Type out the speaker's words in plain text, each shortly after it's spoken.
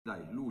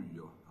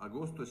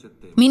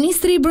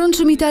Ministri i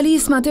Brendshëm i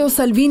Italisë Matteo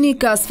Salvini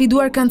ka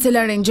sfiduar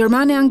kancelaren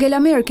gjermane Angela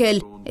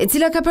Merkel, e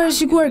cila ka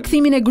parashikuar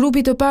kthimin e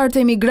grupit të parë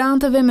të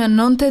emigrantëve me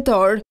 9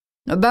 tetor,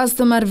 në bazë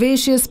të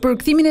marrëveshjes për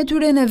kthimin e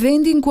tyre në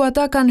vendin ku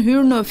ata kanë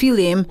hyrë në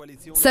fillim.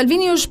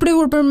 Salvini është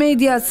shprehur për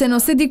media se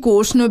nëse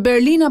dikush në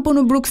Berlin apo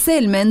në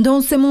Bruksel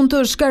mendon se mund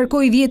të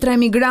shkarkojë 10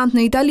 emigrantë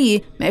në Itali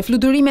me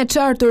fluturime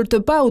charter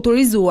të pa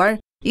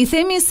autorizuar, i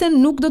themi se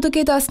nuk do të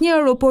ketë asnjë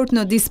aeroport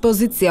në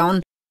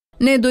dispozicion.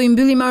 Ne do i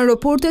mbyllim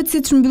aeroportet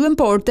siç mbyllen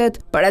portet,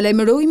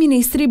 paralajmëroi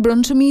ministri i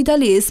Brendshëm i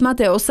Italisë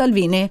Matteo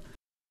Salvini.